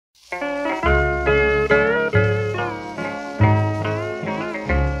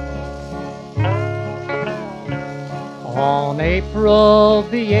April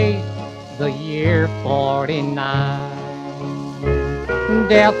the 8th, the year 49.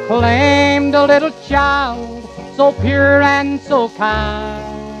 Death claimed a little child, so pure and so kind.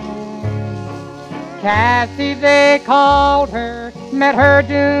 Cassie, they called her, met her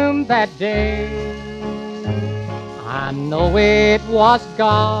doom that day. I know it was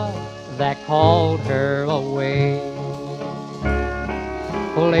God that called her away.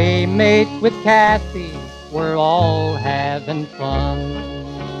 Playmates with Cassie were all having fun.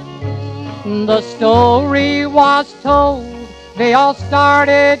 The story was told, they all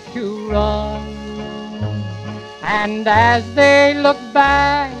started to run. And as they looked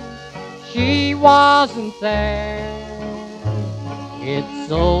back, she wasn't there. It's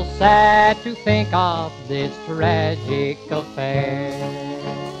so sad to think of this tragic affair.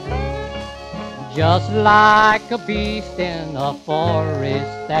 Just like a beast in a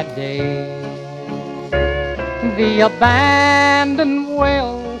forest that day, the abandoned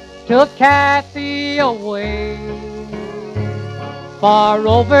well took Cassie away. For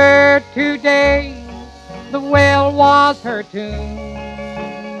over 2 days, the well was her tomb.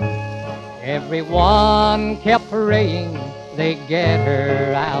 Everyone kept praying they'd get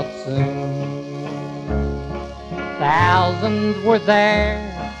her out soon. Thousands were there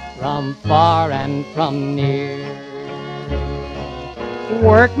from far and from near.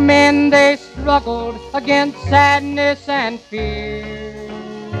 Workmen, they struggled against sadness and fear.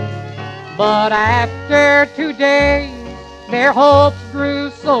 But after 2 days, their hopes grew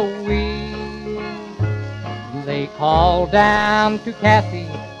so weak. They called down to Cassie,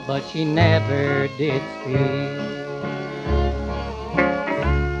 but she never did speak.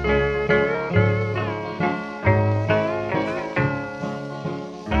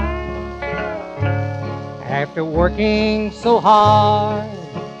 After working so hard,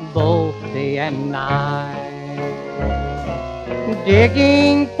 both day and night,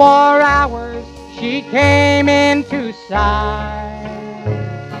 digging for hours, she came into sight.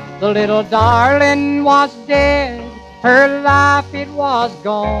 The little darling was dead, her life it was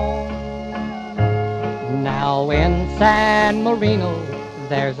gone. Now in San Marino,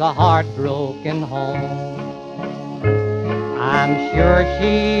 there's a heartbroken home. I'm sure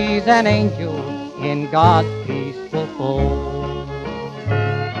she's an angel in God's peaceful fold,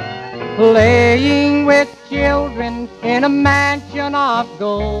 playing with children in a mansion of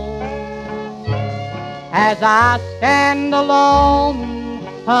gold. As I stand alone,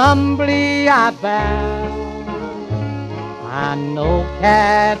 humbly I bow, I know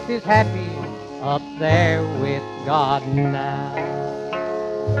Cass is happy up there with God now.